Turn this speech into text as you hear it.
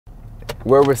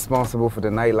we're responsible for the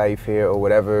nightlife here, or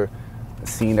whatever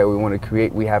scene that we want to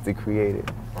create, we have to create it.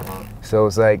 So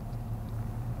it's like,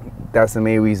 that's the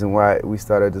main reason why we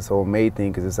started this whole May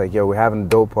thing, because it's like, yo, we're having a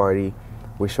dope party,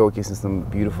 we're showcasing some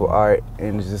beautiful art,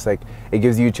 and it's just like, it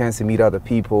gives you a chance to meet other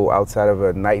people outside of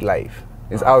a nightlife.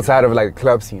 It's outside of like a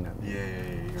club scene.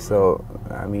 Yeah. So,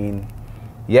 I mean,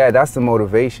 yeah, that's the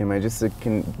motivation, man, just to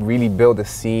can really build a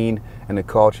scene and a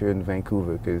culture in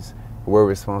Vancouver, because we're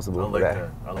responsible for that.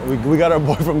 We got our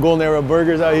boy from Golden Era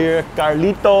Burgers out here,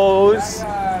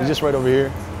 Carlitos. He's just right over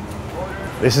here.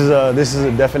 This is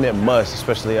a definite must,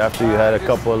 especially after you had a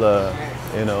couple of,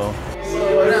 you know.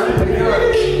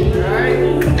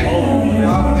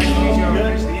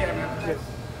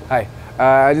 Hi,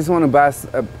 I just want to buy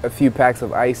a few packs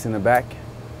of ice in the back.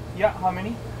 Yeah, how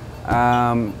many?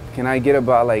 Can I get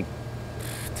about like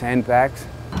 10 packs?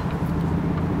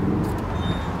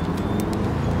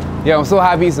 Yeah, I'm so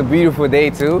happy it's a beautiful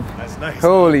day too. That's nice.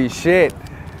 Holy shit.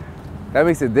 That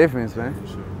makes a difference, man.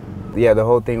 Yeah, the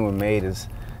whole thing we made is,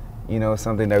 you know,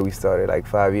 something that we started like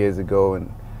 5 years ago,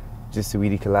 and just to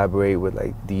really collaborate with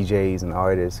like DJs and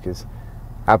artists, because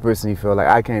I personally feel like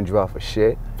I can't draw for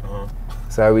shit.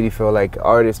 So I really feel like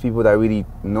artists, people that really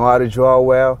know how to draw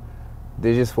well,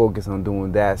 they just focus on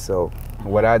doing that. So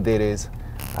what I did is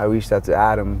I reached out to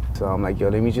Adam. So I'm like, yo,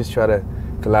 let me just try to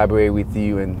collaborate with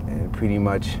you and pretty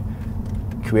much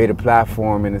create a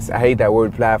platform. And I hate that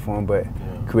word platform, but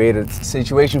create a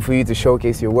situation for you to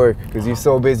showcase your work, because you're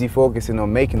so busy focusing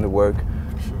on making the work.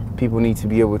 People need to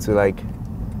be able to like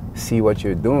see what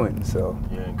you're doing. So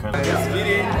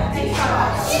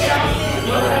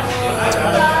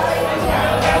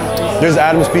there's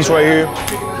Adam's piece right here.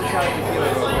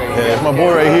 Yeah, it's my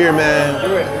boy right here, man.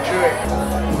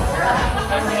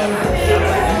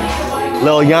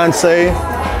 Lil Yonsei,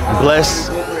 Bless.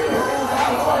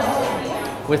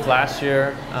 With last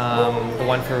year, the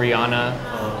one for Rihanna,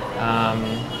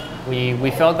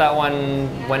 we felt that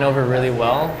one went over really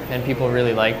well and people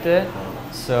really liked it.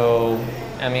 So,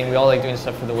 I mean, we all like doing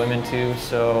stuff for the women too,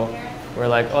 so we're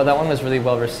like, oh, that one was really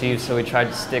well received, so we tried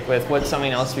to stick with what's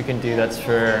something else we can do that's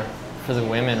for the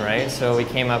women, right? So we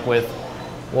came up with,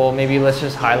 well, maybe let's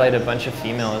just highlight a bunch of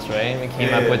females, right? We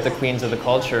came up with the queens of the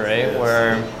culture, right?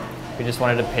 Where we just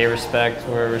wanted to pay respect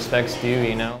where respect's due,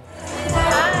 you know?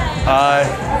 Hi.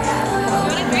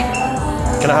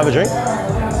 Can I have a drink?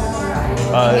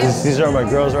 These are my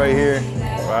girls right here,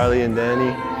 Riley and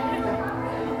Danny.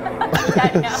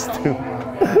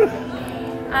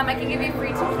 I can give you free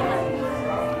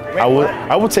tequila.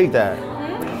 I would take that.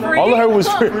 Free? All I heard was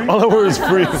free. All I heard was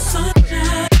free.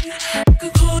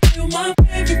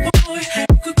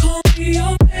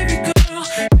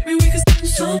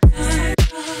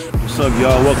 What's up,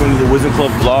 y'all? Welcome to the Wizard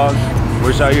Club vlog. We're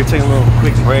just out here taking a little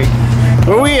quick break.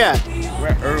 Where we at? We're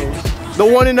at Earl's. The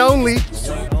one and only.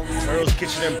 Earl's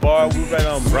Kitchen and Bar. We're right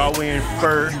on Broadway and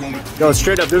Fur. Yo,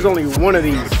 straight up, there's only one of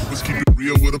these. Let's keep it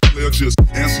real with a player, just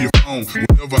answer your phone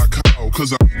whenever I call,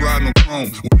 cause I'm riding on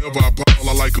chrome. Whenever I ball,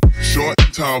 I like them short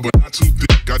and tall, but not too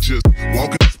thick. I just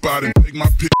walk in the spot and take my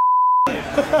pick.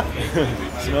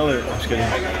 Smell it. I'm just kidding.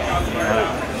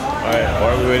 Alright, why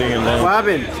are we waiting in line? What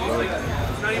happened?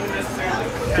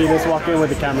 Okay, let's walk in with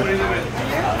the camera.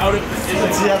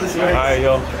 Let's see how this works. Alright,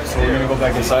 yo. So we're gonna go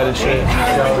back inside and shit. See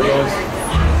how it goes.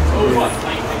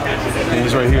 And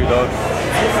he's right here, dog.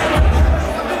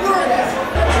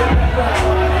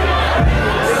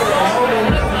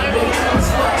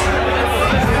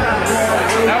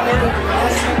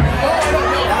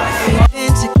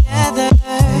 Been together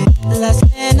less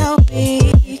than a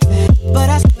week, but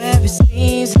I swear it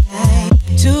seems like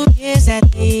 2 years at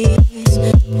least.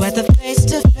 Whether face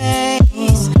to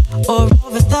face or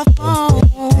over the phone,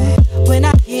 when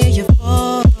I hear your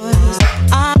voice,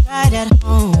 I'm right at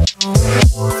home.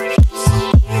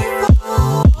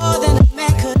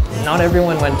 Not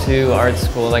everyone went to art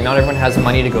school. Like, not everyone has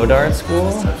money to go to art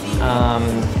school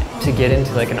to get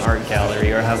into like an art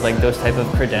gallery or have like those type of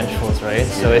credentials, right?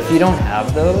 So if you don't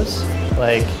have those,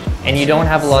 like, and you don't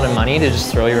have a lot of money to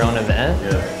just throw your own event,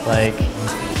 like,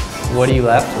 what are you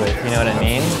left with? You know what I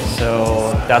mean?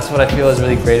 So that's what I feel is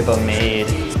really great about Made,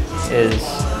 is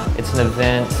it's an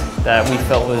event that we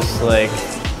felt was like,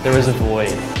 there was a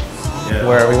void.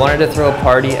 Where we wanted to throw a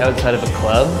party outside of a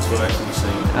club,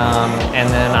 and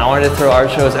then I wanted to throw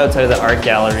art shows outside of the art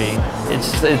gallery.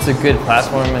 It's a good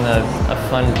platform and a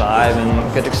fun vibe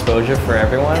and good exposure for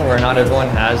everyone, where not everyone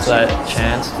has that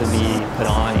chance to be put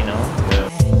on, you know?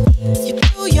 You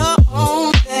do your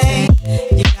own thing,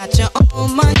 you got your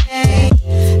own money.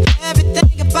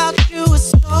 Everything about you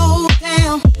is so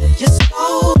damn, you're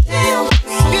so damn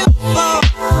beautiful,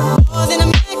 more than a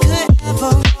man could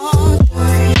ever want.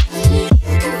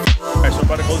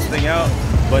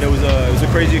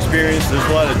 crazy experience. There's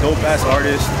a lot of dope-ass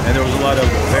artists, and there was a lot of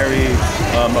very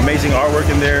amazing artwork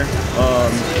in there.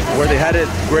 Where they had it,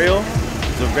 Grail,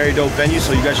 it's a very dope venue,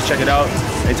 so you guys should check it out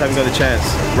anytime you got the chance.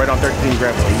 Right on 13th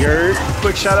Grandpa.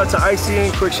 Quick shout out to Icy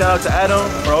and quick shout out to Adam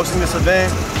for hosting this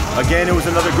event. Again, it was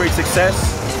another great success.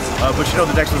 But you know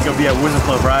the next one's gonna be at Wizard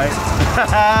Club, right?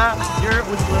 You're at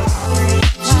Wizard Club.